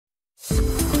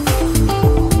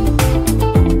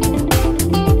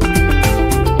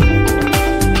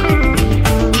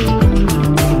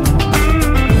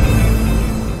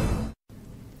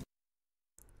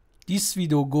This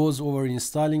video goes over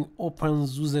installing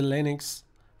OpenSUSE Linux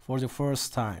for the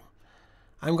first time.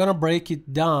 I'm gonna break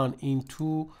it down in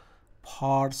two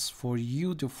parts for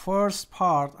you. The first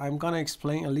part, I'm gonna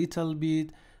explain a little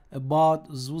bit about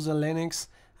SUSE Linux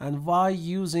and why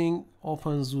using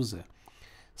OpenSUSE.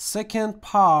 Second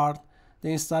part, the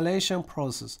installation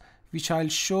process, which I'll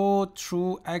show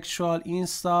through actual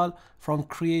install from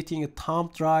creating a thumb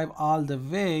drive all the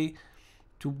way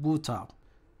to boot up.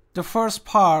 The first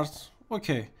part,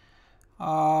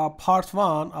 part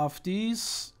one of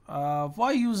this,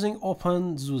 why using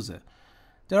OpenSUSE.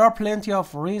 There are plenty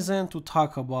of reasons to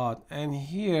talk about, and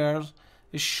here's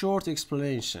a short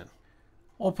explanation.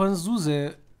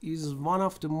 OpenSUSE is one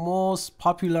of the most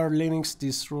popular Linux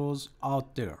distros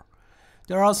out there.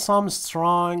 There are some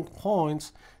strong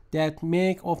points that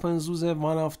make OpenSUSE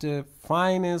one of the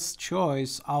finest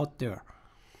choice out there.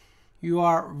 You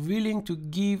are willing to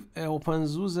give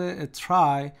OpenSUSE a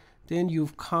try, then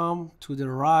you've come to the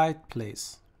right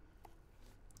place.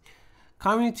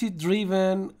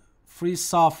 Community-driven free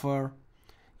software,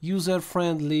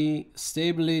 user-friendly,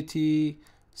 stability,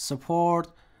 support,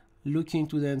 looking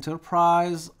to the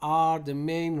enterprise are the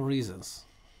main reasons.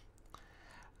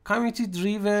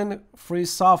 Community-driven free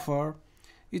software,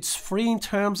 it's free in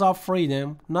terms of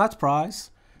freedom, not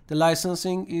price. The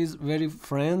licensing is very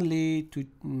friendly to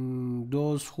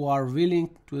those who are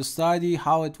willing to study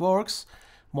how it works,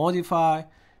 modify,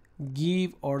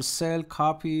 give or sell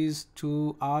copies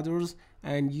to others,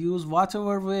 and use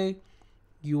whatever way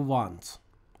you want.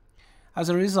 As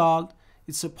a result,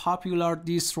 it's a popular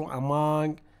distro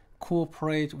among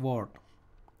corporate world.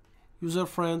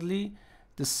 User-friendly,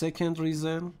 the second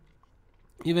reason.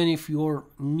 Even if you're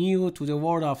new to the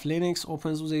world of Linux,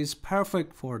 OpenSUSE is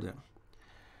perfect for them.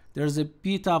 There's a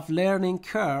bit of learning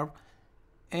curve.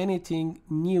 Anything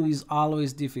new is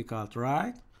always difficult,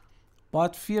 right?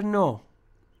 But fear no.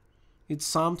 It's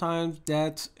sometimes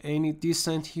that any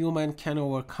decent human can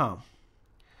overcome.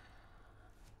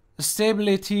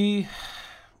 Stability,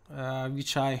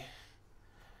 which I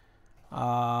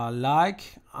like.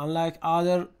 Unlike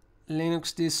other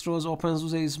Linux distros,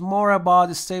 OpenSUSE is more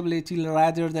about stability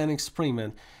rather than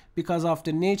experiment. Because of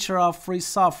the nature of free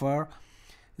software,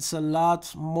 it's a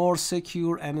lot more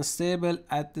secure and stable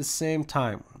at the same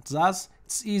time. Thus,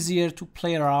 it's easier to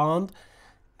play around.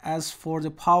 As for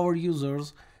the power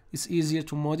users, it's easier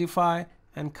to modify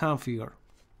and configure.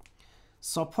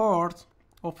 Support,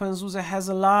 OpenSUSE has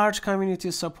a large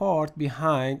community support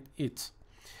behind it.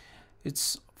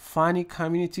 It's funny,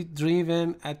 community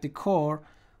driven at the core.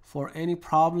 For any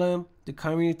problem, the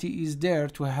community is there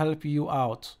to help you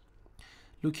out.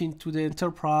 Looking to the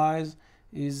enterprise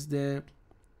is the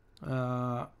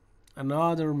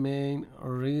another main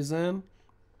reason.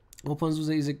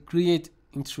 OpenSUSE is a great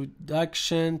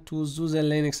introduction to SUSE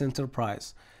Linux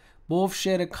Enterprise. Both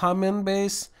share a common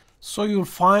base, so you'll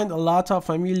find a lot of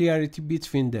familiarity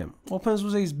between them.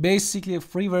 OpenSUSE is basically a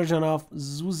free version of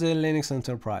SUSE Linux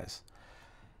Enterprise.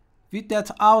 With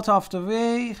that out of the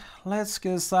way, let's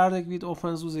get started with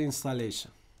OpenSUSE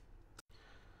installation.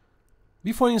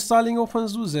 Before installing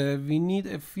OpenSUSE, we need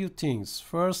a few things.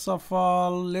 First of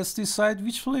all, let's decide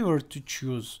which flavor to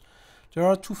choose. There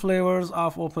are two flavors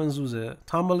of OpenSUSE: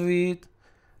 Tumbleweed,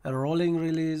 a rolling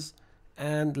release,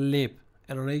 and Lib,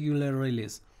 a regular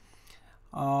release.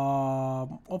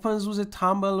 OpenSUSE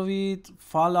Tumbleweed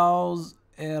follows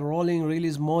a rolling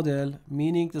release model,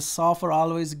 meaning the software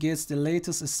always gets the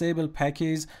latest stable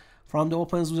package from the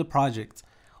OpenSUSE project.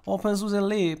 OpenSUSE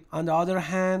Lib, on the other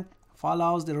hand,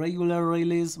 follows the regular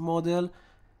release model.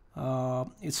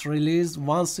 It's released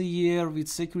once a year with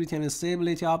security and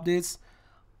stability updates.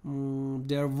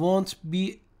 There won't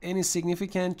be any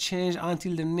significant change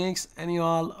until the next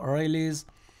annual release.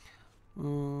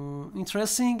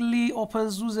 Interestingly,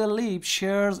 OpenSUSE Lib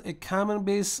shares a common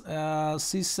base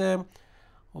system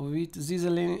with SUSE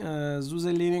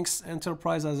Linux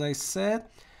Enterprise, as I said.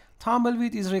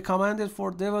 Tumbleweed is recommended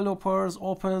for developers,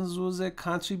 OpenSUSE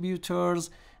contributors,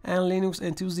 and Linux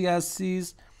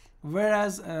enthusiasts,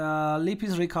 whereas Lib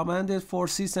is recommended for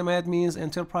system admins,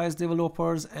 enterprise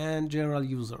developers, and general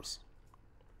users.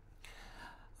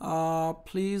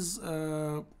 Please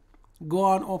go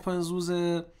on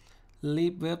OpenSUSE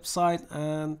Lib website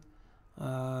and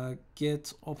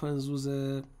get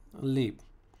OpenSUSE Lib.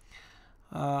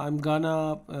 I'm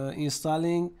gonna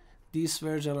installing this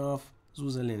version of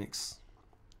SUSE Linux.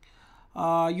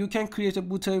 You can create a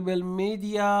bootable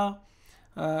media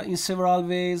in several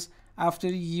ways. After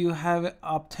you have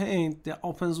obtained the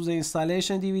OpenSUSE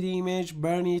installation DVD image,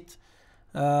 burn it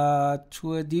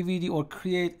to a DVD or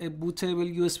create a bootable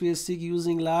USB stick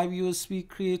using live USB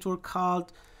creator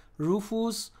called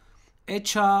Rufus.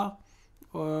 ECHA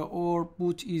or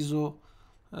boot ISO.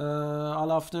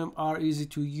 All of them are easy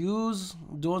to use.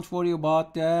 Don't worry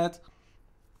about that.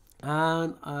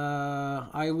 And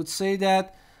I would say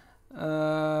that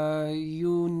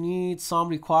you need some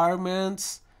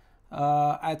requirements,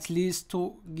 at least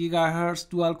 2 gigahertz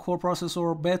dual core processor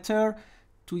or better,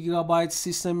 2 gigabyte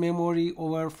system memory,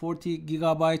 over 40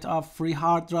 gigabyte of free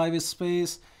hard drive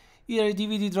space, either a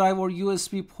DVD drive or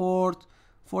USB port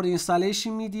for the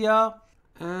installation media,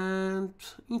 and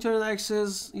internet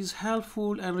access is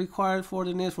helpful and required for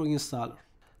the network installer.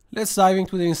 Let's dive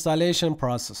into the installation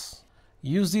process.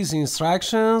 Use these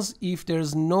instructions if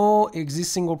there's no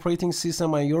existing operating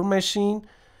system on your machine,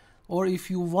 or if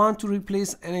you want to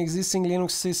replace an existing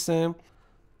Linux system.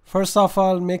 First of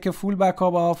all, make a full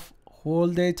backup of whole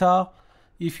data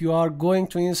if you are going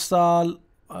to install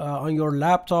on your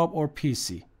laptop or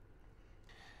PC.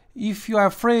 If you are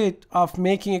afraid of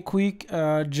making a quick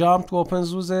jump to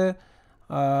OpenSUSE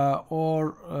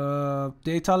or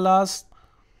data loss,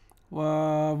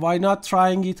 why not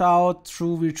trying it out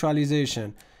through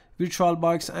virtualization?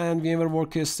 VirtualBox and VMware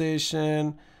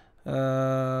Workstation,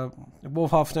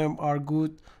 both of them are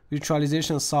good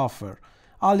virtualization software.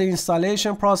 All the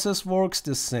installation process works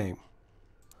the same.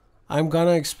 I'm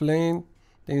gonna explain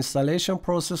the installation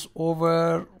process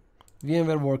over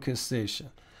VMware Workstation.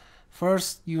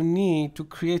 First, you need to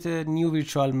create a new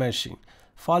virtual machine.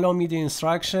 Follow me the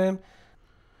instruction.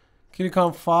 Click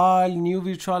on File, New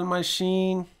Virtual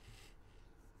Machine.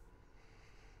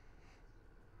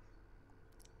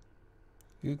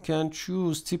 You can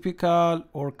choose typical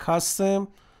or custom.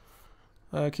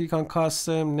 Click on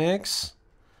Custom, Next.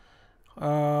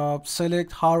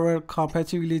 Select hardware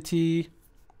compatibility,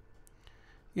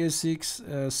 ESX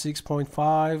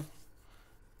 6.5.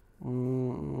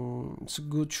 It's a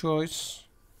good choice.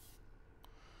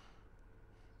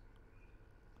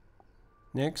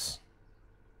 Next.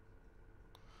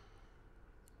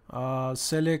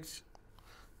 Select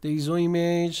the ISO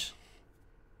image.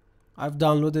 I've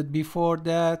downloaded before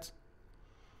that.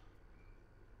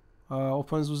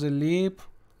 OpenSUSE lib,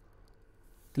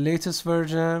 the latest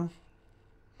version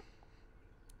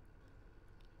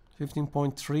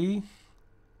 15.3.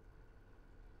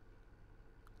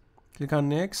 Click on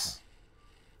Next.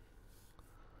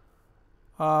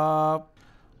 I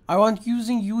want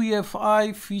using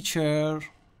UEFI feature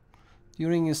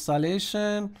during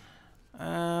installation,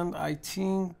 and I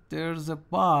think there's a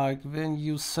bug when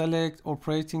you select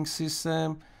operating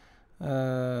system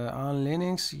on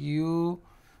Linux. You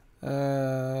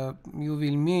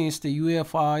will miss the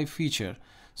UEFI feature.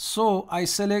 So I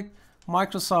select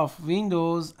Microsoft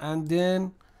Windows, and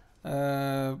then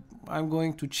I'm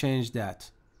going to change that.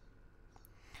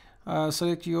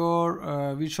 Select your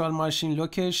virtual machine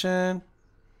location.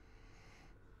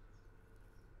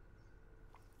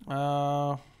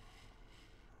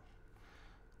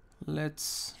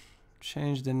 Let's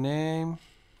change the name.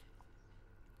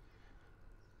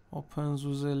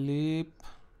 OpenSUSE lib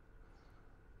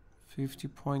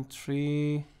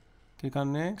 50.3. Click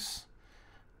on Next.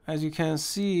 As you can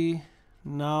see,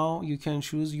 now you can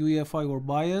choose UEFI or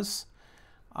BIOS.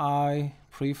 I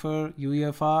prefer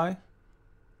UEFI.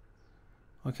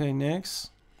 Okay, next.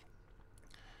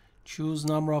 Choose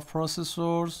number of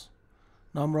processors,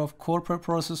 number of core per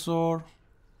processor.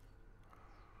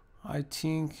 I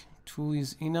think 2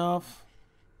 is enough.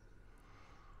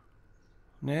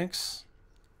 Next.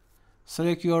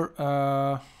 Select your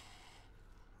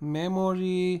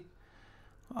memory.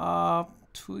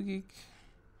 2 gig.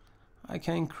 I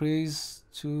can increase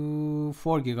to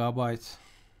 4 gigabytes.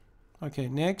 Okay,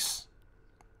 next.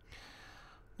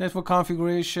 Network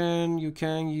configuration, you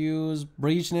can use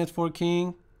bridge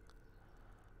networking,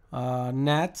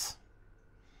 NAT,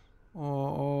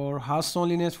 or host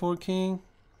only networking.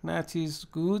 NAT is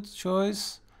good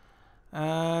choice.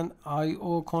 And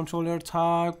IO controller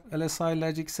type, LSI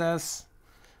logic SAS.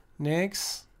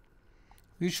 Next.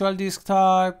 Virtual disk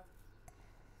type.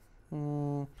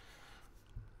 In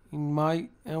my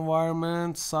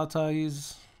environment, SATA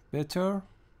is better.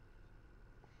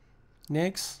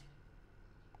 Next.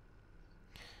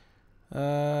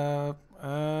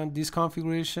 And this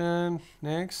configuration.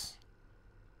 Next.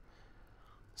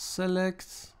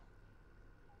 Select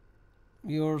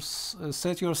your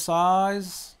set your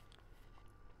size.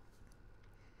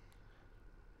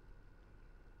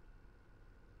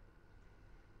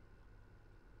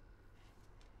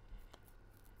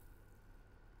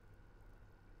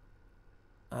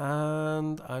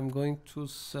 And I'm going to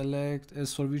select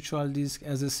as for virtual disk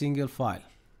as a single file.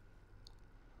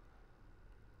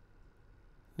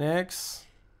 Next,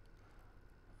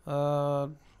 I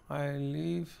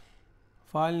leave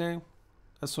file name,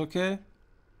 That's okay.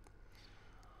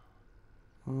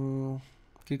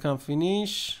 Click on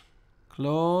finish,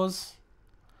 close.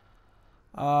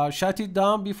 Shut it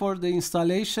down before the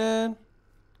installation.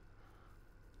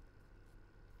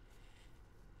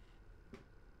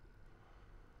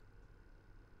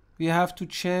 We have to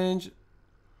change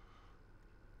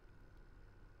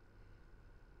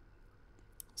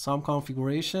some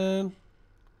configuration.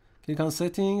 Click on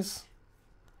settings,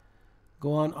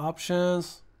 go on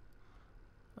options,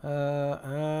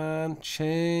 and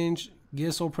change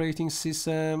guest operating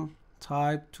system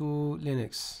type to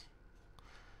Linux,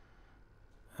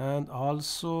 and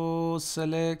also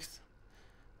select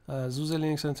SUSE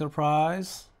Linux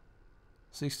Enterprise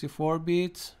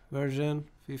 64-bit version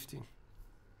 15.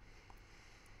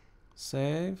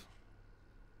 Save.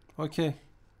 Okay,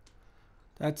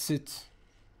 that's it.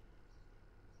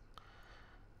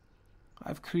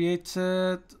 I've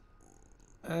created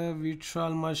a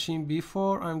virtual machine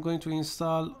before. I'm going to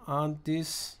install on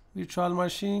this virtual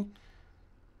machine.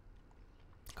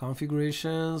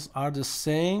 Configurations are the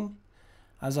same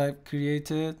as I've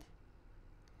created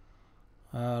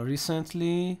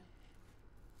recently.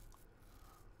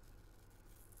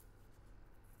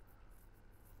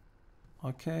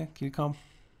 Okay, click on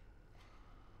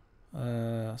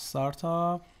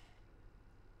startup.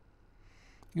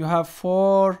 You have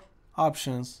 4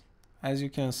 options, as you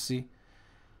can see.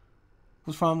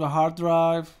 Boot from the hard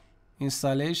drive,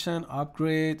 installation,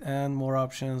 upgrade, and more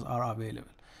options are available.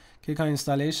 Click on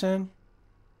installation.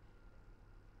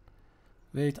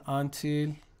 Wait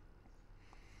until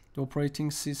the operating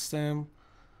system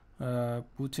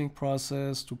booting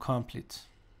process to complete.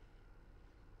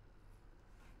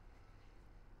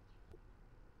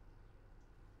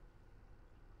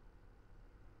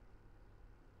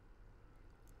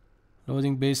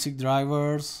 Loading basic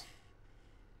drivers.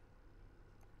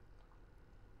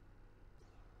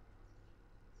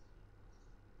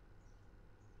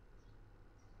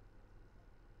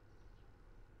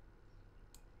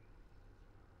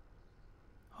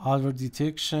 Hardware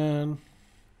detection.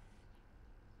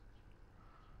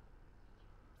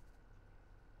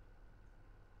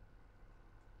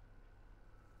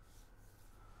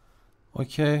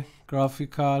 Okay,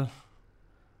 graphical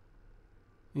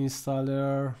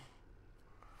installer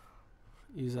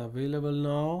is available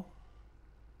now.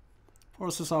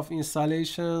 Process of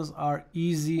installations are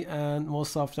easy and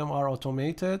most of them are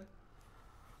automated.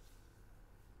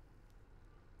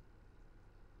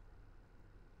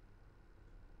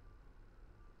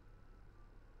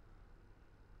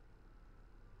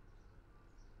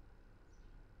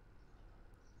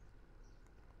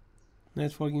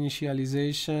 Network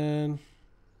initialization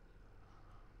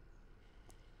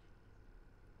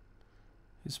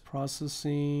is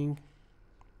processing.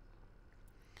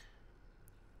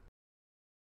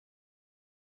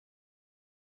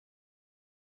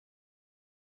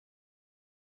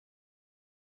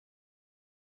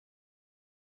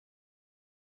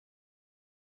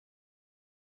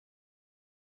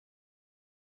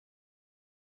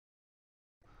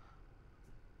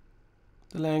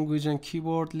 The language and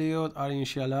keyboard layout are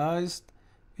initialized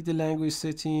with the language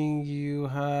setting you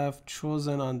have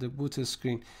chosen on the boot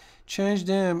screen. Change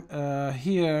them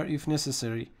here if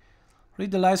necessary.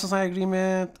 Read the license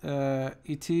agreement.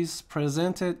 It is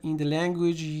presented in the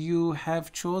language you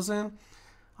have chosen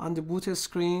on the boot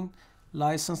screen.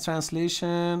 License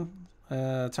translations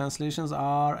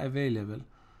are available.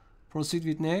 Proceed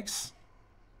with next.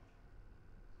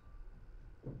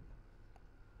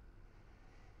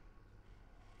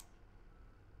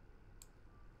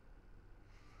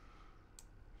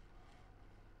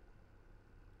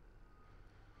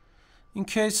 In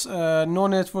case no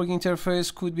network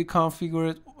interface could be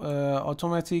configured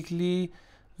automatically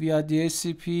via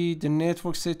DHCP, the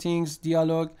network settings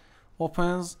dialog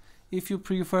opens. If you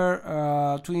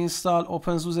prefer to install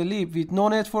OpenSUSE lib with no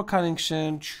network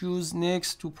connection, choose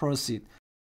next to proceed.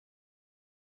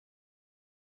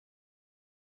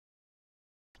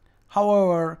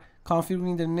 However,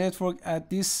 configuring the network at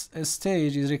this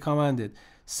stage is recommended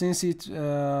since it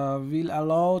will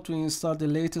allow to install the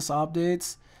latest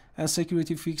updates and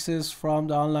security fixes from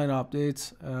the online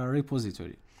updates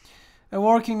repository. A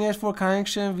working network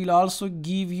connection will also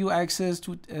give you access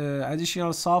to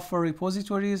additional software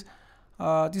repositories.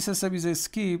 This step is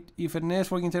skipped if a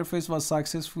network interface was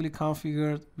successfully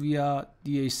configured via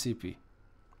DHCP.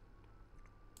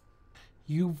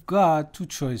 You've got 2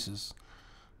 choices: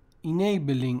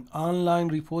 enabling online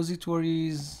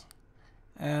repositories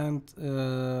and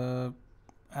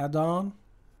add-on.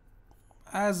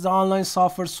 As the online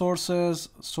software sources,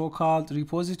 so-called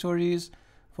repositories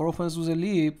for OpenSUSE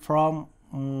lib from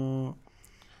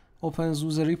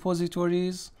OpenSUSE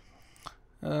repositories.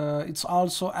 It's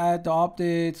also add the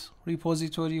update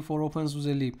repository for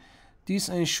OpenSUSE lib. This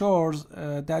ensures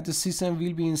that the system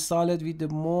will be installed with the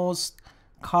most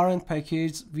current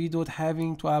package without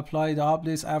having to apply the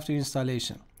updates after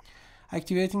installation.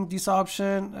 Activating this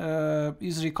option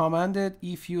is recommended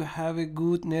if you have a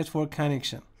good network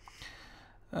connection.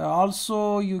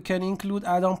 Also, you can include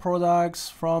add-on products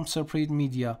from separate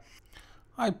media.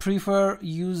 I prefer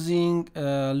using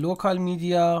local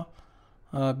media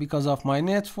because of my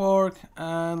network,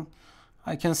 and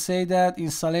I can say that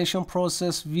installation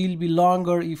process will be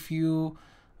longer if you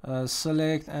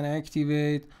select and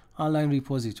activate online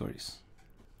repositories.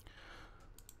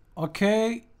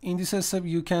 Okay, in this step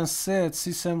you can set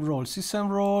system roles. System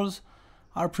roles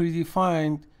are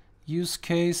predefined use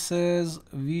cases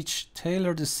which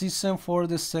tailor the system for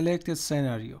the selected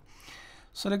scenario.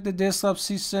 Select the desktop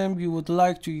system you would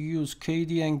like to use.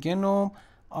 KDE and GNOME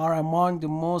are among the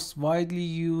most widely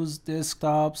used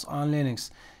desktops on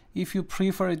Linux. If you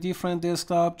prefer a different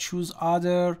desktop, choose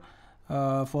other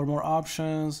for more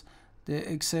options. The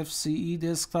XFCE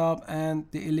desktop and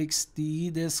the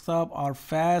LXDE desktop are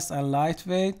fast and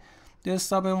lightweight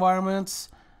desktop environments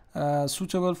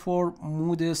suitable for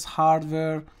modest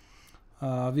hardware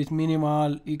with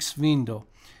minimal X window.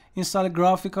 Install a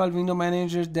graphical window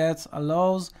manager that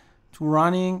allows to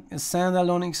running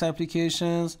standalone X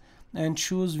applications, and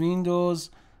choose Windows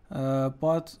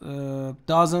but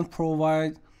doesn't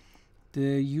provide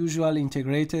the usual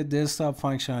integrated desktop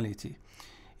functionality.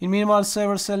 In minimal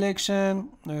server selection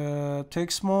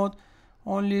text mode,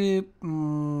 only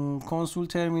console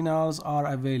terminals are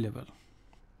available.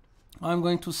 I'm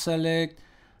going to select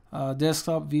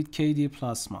desktop with KDE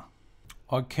Plasma.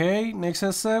 Okay, next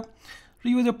step.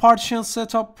 Review the partition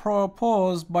setup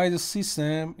proposed by the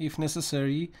system if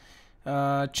necessary.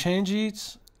 Change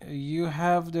it. You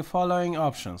have the following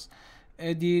options: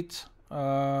 edit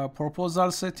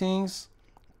proposal settings,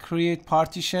 create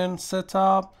partition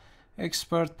setup,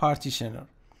 expert partitioner.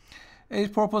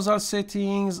 Edit proposal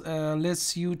settings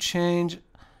lets you change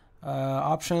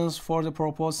options for the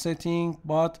proposed setting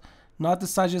but not the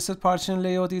suggested partition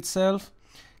layout itself.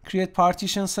 Create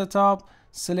partition setup,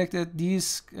 select a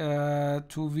disk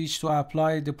to which to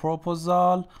apply the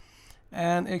proposal,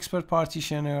 and expert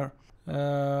partitioner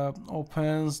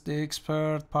opens the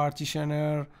expert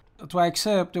partitioner. To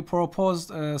accept the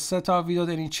proposed setup without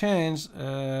any change,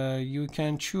 you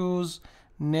can choose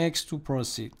next to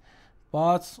proceed,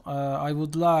 but I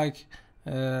would like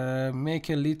make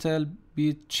a little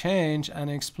bit change and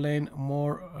explain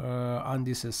more on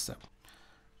this step.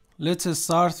 Let's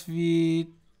start with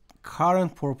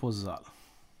current proposal.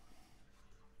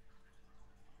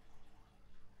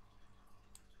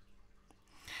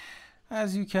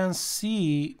 As you can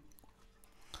see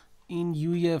in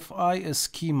UEFI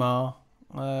schema,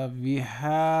 we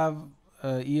have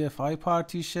EFI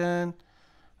partition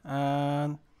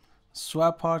and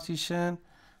swap partition,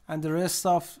 and the rest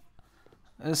of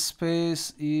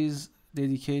space is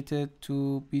dedicated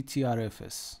to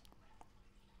BTRFS.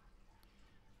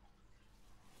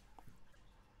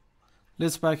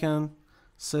 Let's back and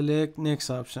select next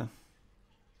option.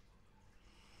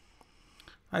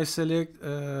 I select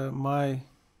my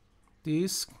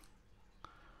disk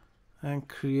and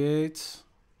create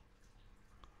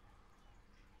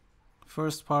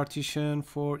first partition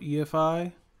for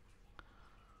EFI.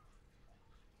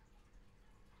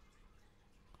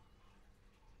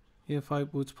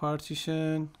 EFI boot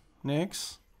partition,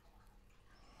 next.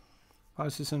 File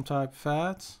system type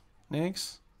FAT,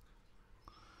 next.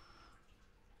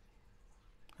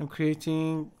 I'm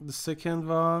creating the second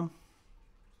one.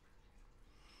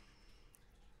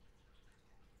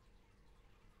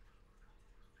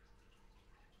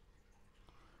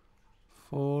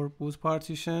 For boot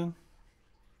partition.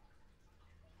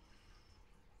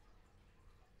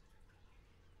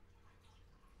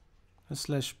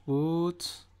 /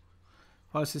 boot.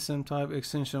 File system type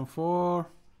extension 4.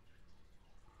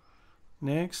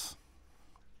 Next.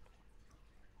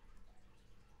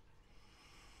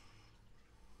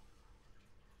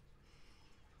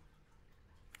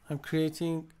 I'm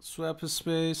creating swap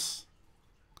space.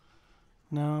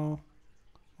 Now,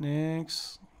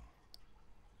 next.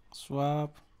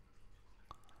 Swap.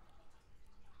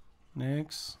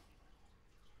 Next.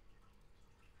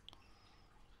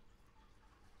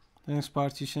 The next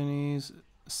partition is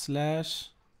 /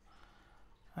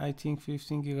 I think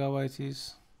 15 GB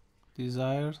is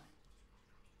desired.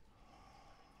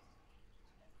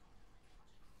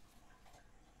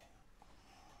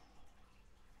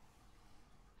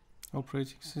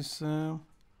 Operating system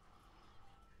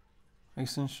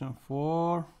extension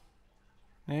 4.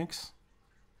 next,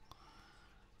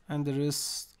 and the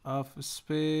rest of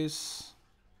space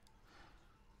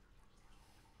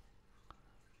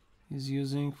is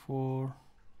using for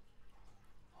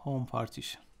home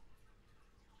partition.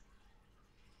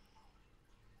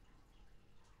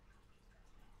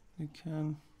 You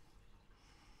can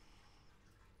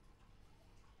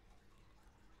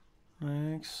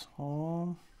next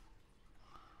home.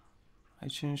 I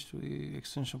change to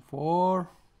extension 4.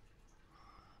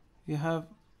 You have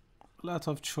a lot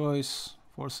of choice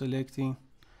for selecting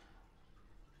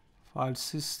file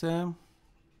system.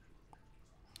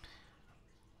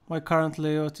 My current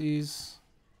layout is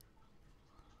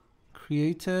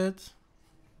created,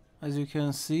 as you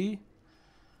can see.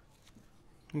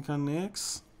 Click on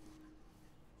next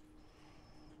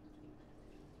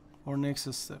or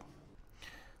next step.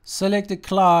 Select the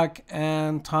clock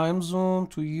and time zone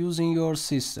to use in your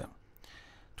system.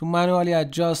 To manually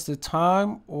adjust the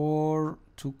time or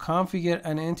to configure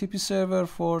an NTP server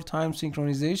for time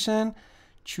synchronization,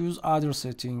 choose other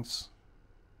settings.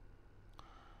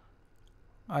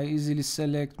 I easily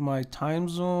select my time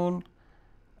zone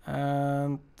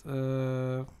and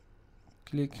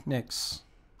click next.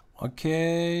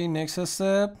 Okay, next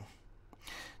step.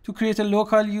 To create a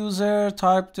local user,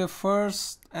 type the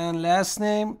first and last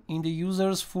name in the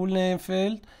user's full name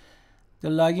field, the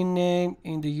login name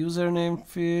in the username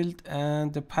field,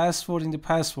 and the password in the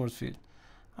password field.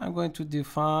 I'm going to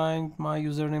define my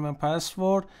username and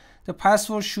password. The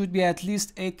password should be at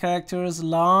least 8 characters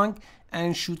long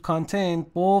and should contain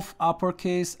both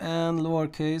uppercase and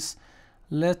lowercase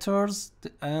letters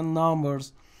and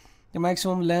numbers. The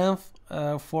maximum length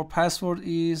for password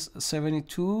is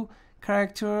 72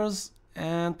 characters,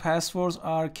 and passwords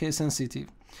are case sensitive.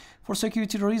 For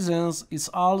security reasons, it's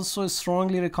also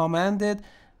strongly recommended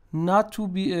not to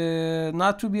be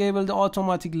able to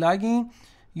automatic login.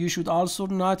 You should also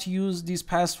not use this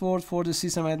password for the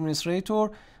system administrator,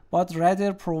 but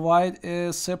rather provide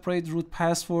a separate root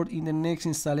password in the next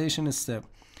installation step.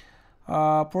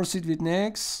 Proceed with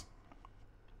next.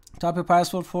 Type a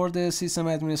password for the system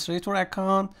administrator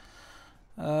account.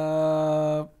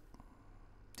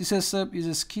 This step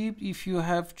is skipped if you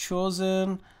have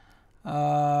chosen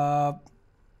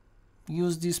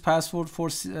use this password for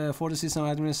the system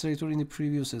administrator in the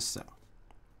previous step.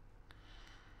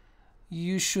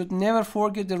 You should never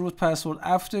forget the root password.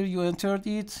 After you entered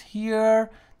it here,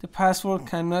 the password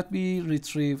cannot be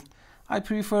retrieved. I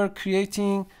prefer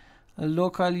creating a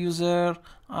local user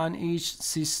on each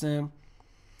system.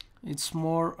 It's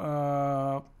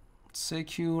more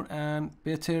secure and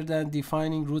better than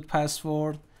defining root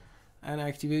password and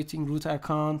activating root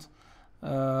account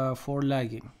for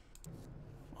login.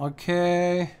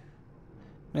 Okay,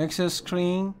 next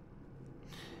screen.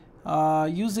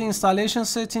 Use the installation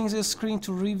settings screen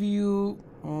to review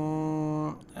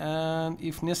and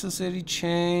if necessary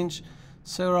change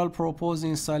several proposed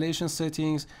installation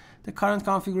settings. The current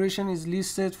configuration is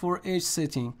listed for each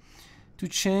setting. To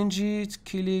change it,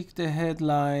 click the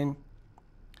headline.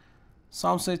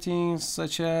 Some settings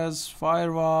such as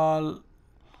firewall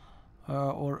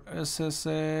or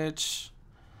SSH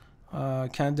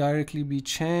can directly be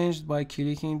changed by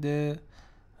clicking the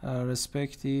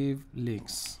respective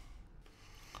links.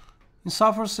 In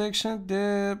software section,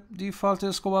 the default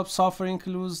scope of software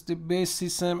includes the base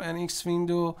system and X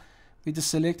window with the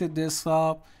selected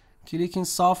desktop. Clicking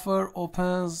software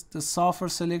opens the software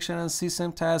selection and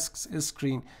system tasks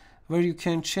screen, where you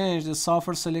can change the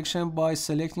software selection by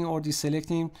selecting or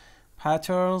deselecting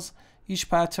patterns. Each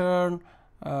pattern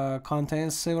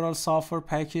contains several software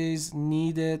packages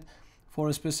needed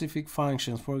for specific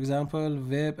functions, for example,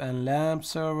 web and LAMP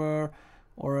server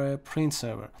or a print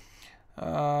server.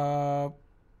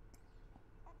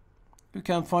 You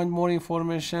can find more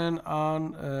information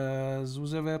on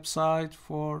SUSE website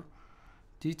for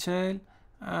detail,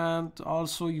 and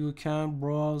also you can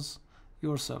browse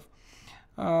yourself.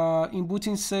 In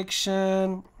booting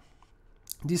section,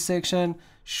 this section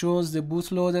shows the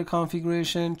bootloader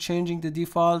configuration. Changing the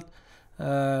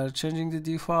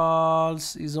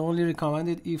defaults is only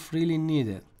recommended if really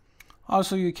needed.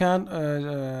 Also, you can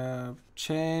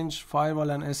change firewall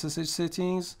and SSH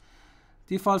settings.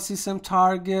 Default system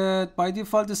target. By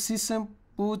default, the system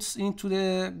boots into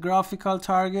the graphical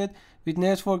target with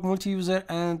network, multi-user,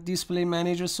 and display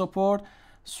manager support.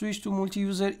 Switch to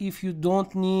multi-user if you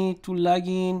don't need to log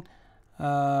in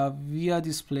via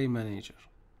display manager.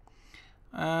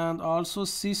 And also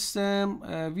system,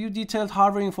 view detailed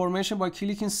hardware information by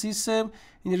clicking system.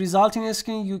 In the resulting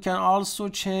screen, you can also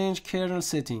change kernel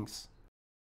settings.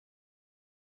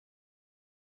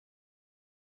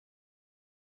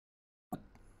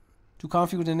 To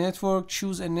configure the network,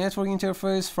 choose a network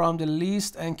interface from the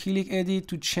list and click Edit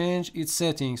to change its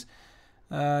settings.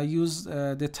 Use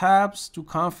the tabs to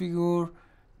configure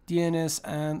DNS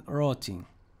and routing.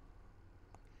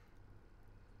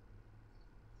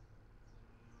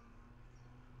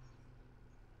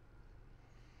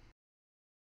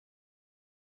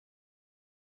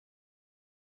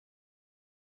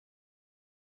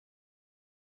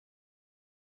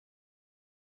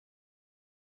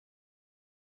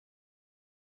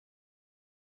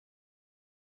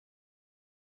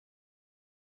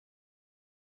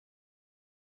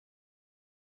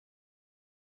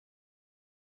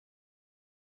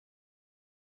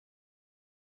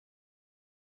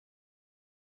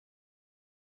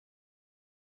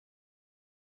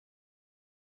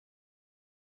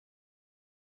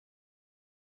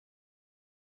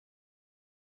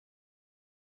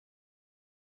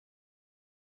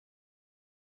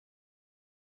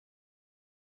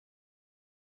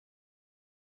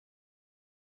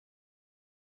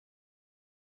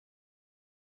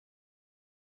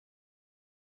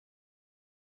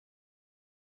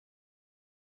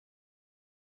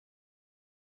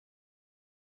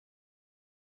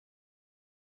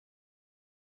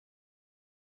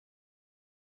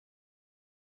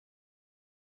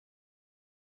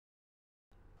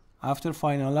 After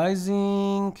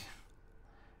finalizing,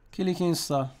 click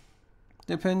Install.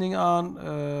 Depending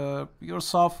on your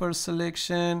software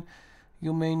selection,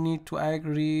 you may need to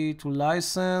agree to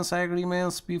license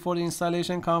agreements before the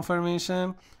installation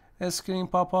confirmation screen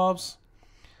pop-ups.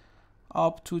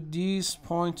 Up to this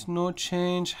point, no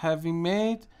change have been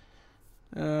made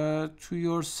to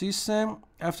your system.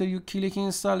 After you click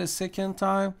Install a second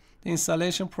time, the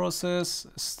installation process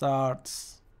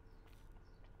starts.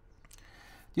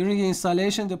 During the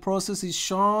installation, the process is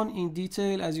shown in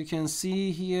detail, as you can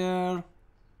see here.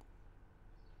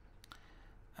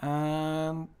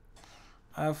 And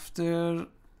after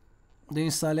the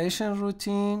installation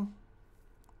routine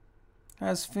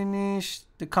has finished,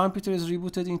 the computer is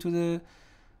rebooted into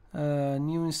the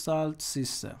new installed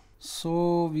system.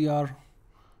 So we are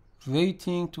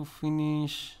waiting to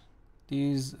finish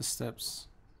these steps.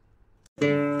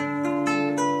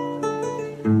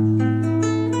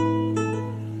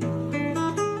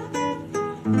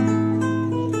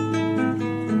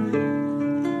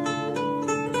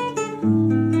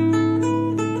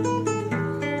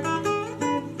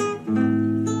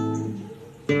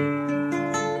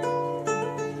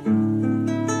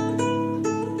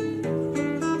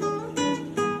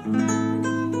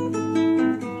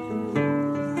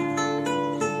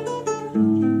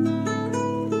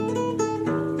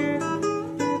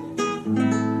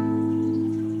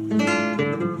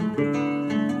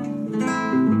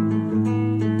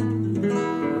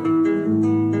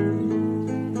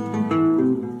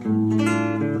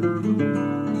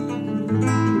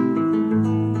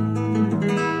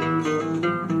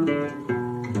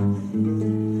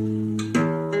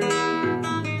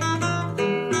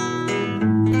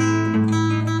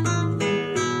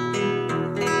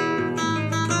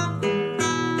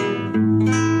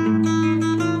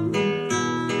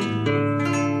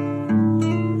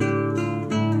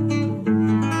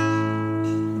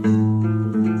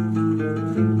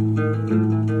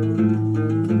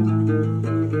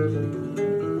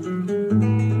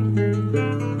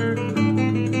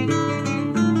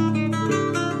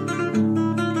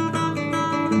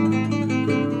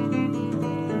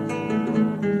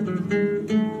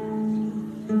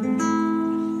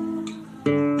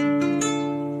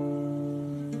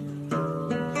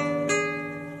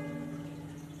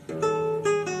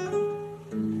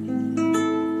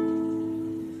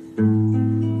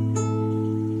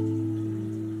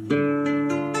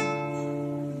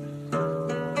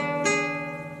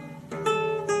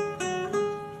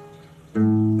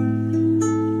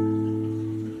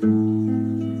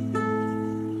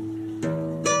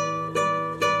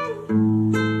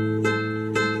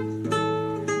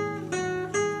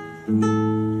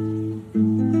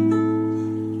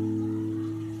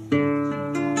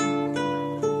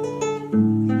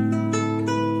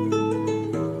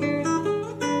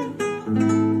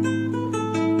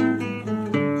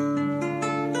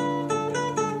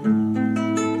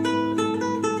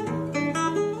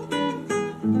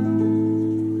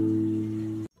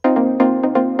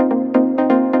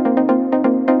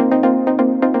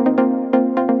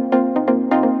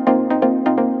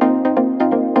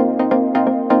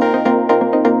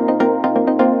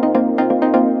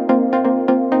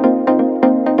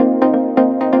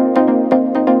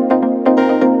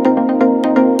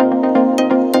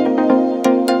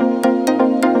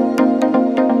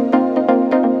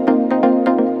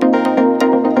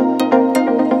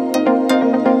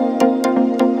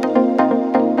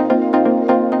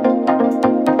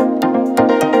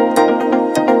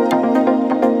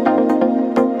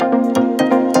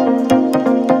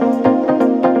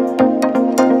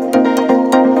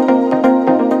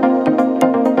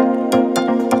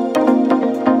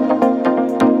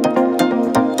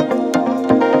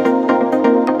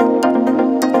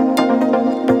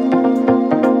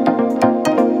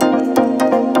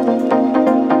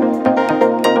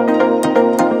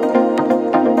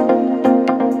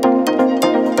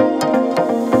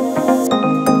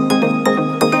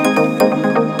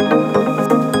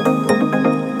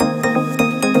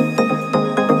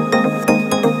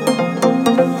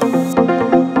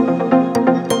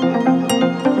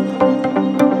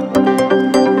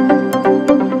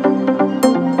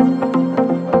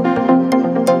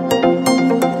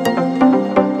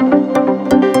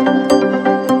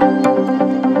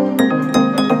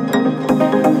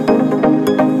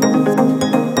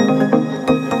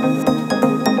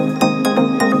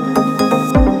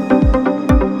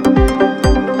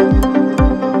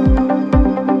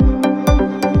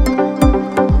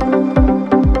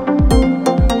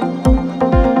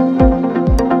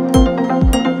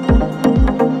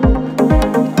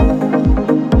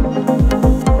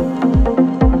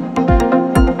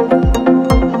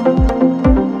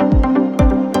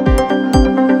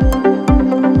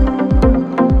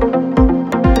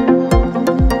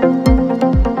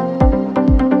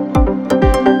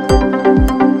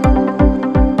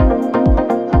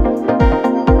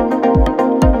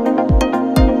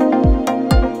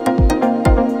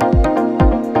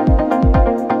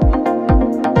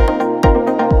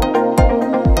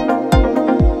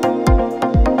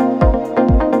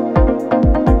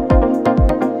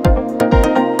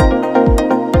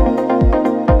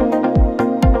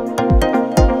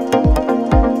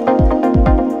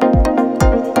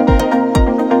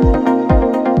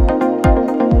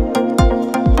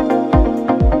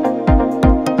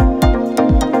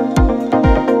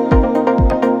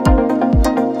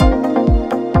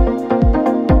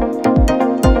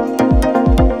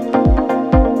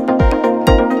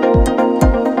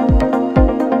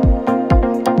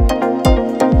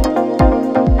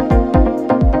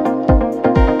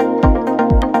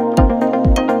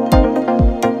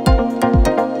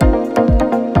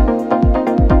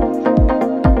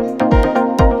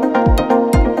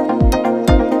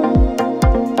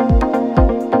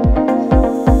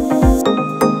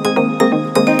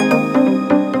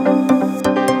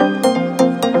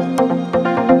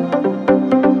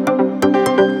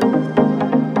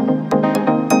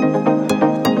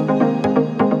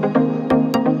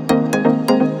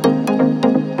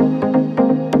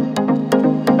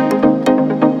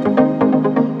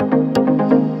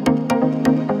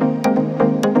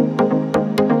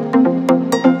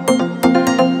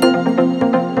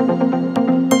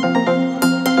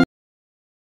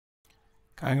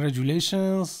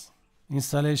 Congratulations,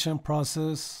 installation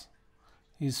process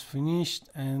is finished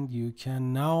and you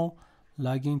can now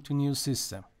log into new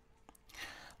system.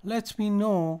 Let me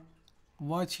know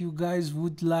what you guys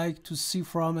would like to see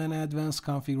from an advanced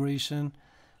configuration,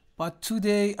 but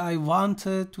today I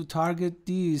wanted to target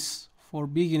this for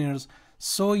beginners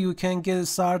so you can get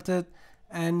started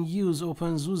and use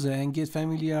OpenSUSE and get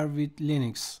familiar with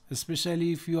Linux,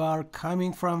 especially if you are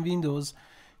coming from Windows.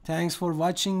 Thanks for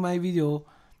watching my video.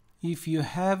 If you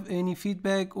have any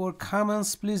feedback or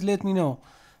comments, please let me know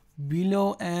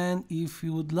below, and if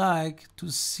you would like to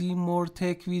see more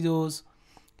tech videos,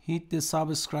 hit the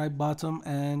subscribe button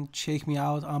and check me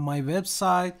out on my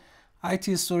website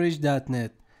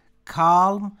itstorage.net.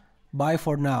 Calm, bye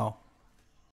for now.